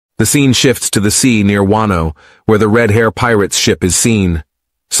The scene shifts to the sea near Wano, where the red-hair pirate's ship is seen.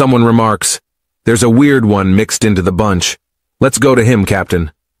 Someone remarks, "There's a weird one mixed into the bunch. Let's go to him,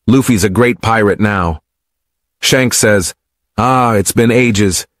 Captain. Luffy's a great pirate now." Shanks says, "Ah, it's been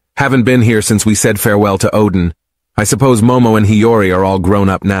ages. Haven't been here since we said farewell to Odin. I suppose Momo and Hiyori are all grown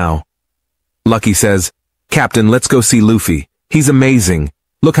up now." Lucky says, "Captain, let's go see Luffy. He's amazing.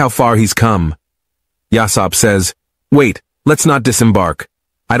 Look how far he's come." Yasopp says, "Wait, let's not disembark.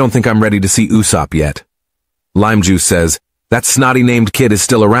 I don't think I'm ready to see Usopp yet." Lime Juice says, "That snotty-named kid is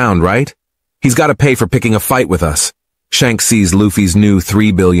still around, right? He's got to pay for picking a fight with us." Shanks sees Luffy's new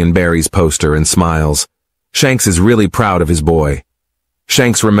 3 billion berries poster and smiles. Shanks is really proud of his boy.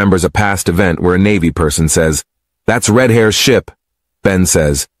 Shanks remembers a past event where a Navy person says, "That's Red-Hair's ship." Ben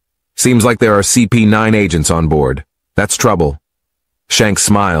says, "Seems like there are CP9 agents on board. That's trouble." Shanks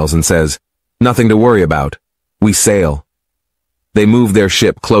smiles and says, "Nothing to worry about. We sail." They move their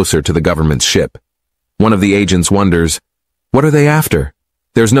ship closer to the government's ship. One of the agents wonders, "What are they after?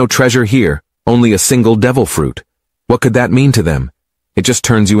 There's no treasure here, only a single devil fruit. What could that mean to them? It just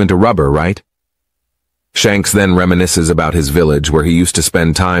turns you into rubber, right?" Shanks then reminisces about his village where he used to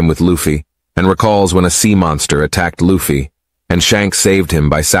spend time with Luffy, and recalls when a sea monster attacked Luffy, and Shanks saved him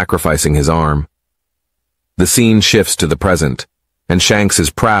by sacrificing his arm. The scene shifts to the present, and Shanks is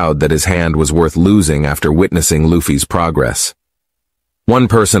proud that his hand was worth losing after witnessing Luffy's progress. One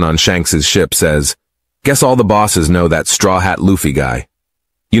person on Shanks's ship says, "Guess all the bosses know that Straw Hat Luffy guy.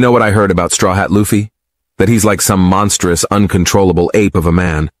 You know what I heard about Straw Hat Luffy? That he's like some monstrous, uncontrollable ape of a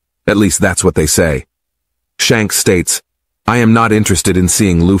man. At least that's what they say." Shanks states, "I am not interested in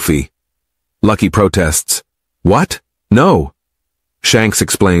seeing Luffy." Lucky protests, "What? No." Shanks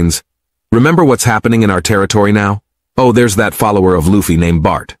explains, "Remember what's happening in our territory now? Oh, there's that follower of Luffy named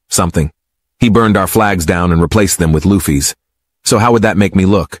Bart, something. He burned our flags down and replaced them with Luffy's. So how would that make me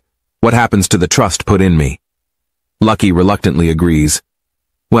look? What happens to the trust put in me?" Lucky reluctantly agrees.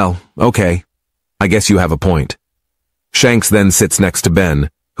 "Well, okay. I guess you have a point." Shanks then sits next to Ben,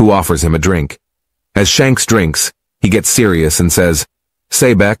 who offers him a drink. As Shanks drinks, he gets serious and says,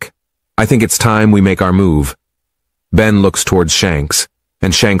 "Say, Beck, I think it's time we make our move." Ben looks towards Shanks,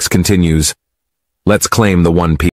 and Shanks continues, "Let's claim the One Piece."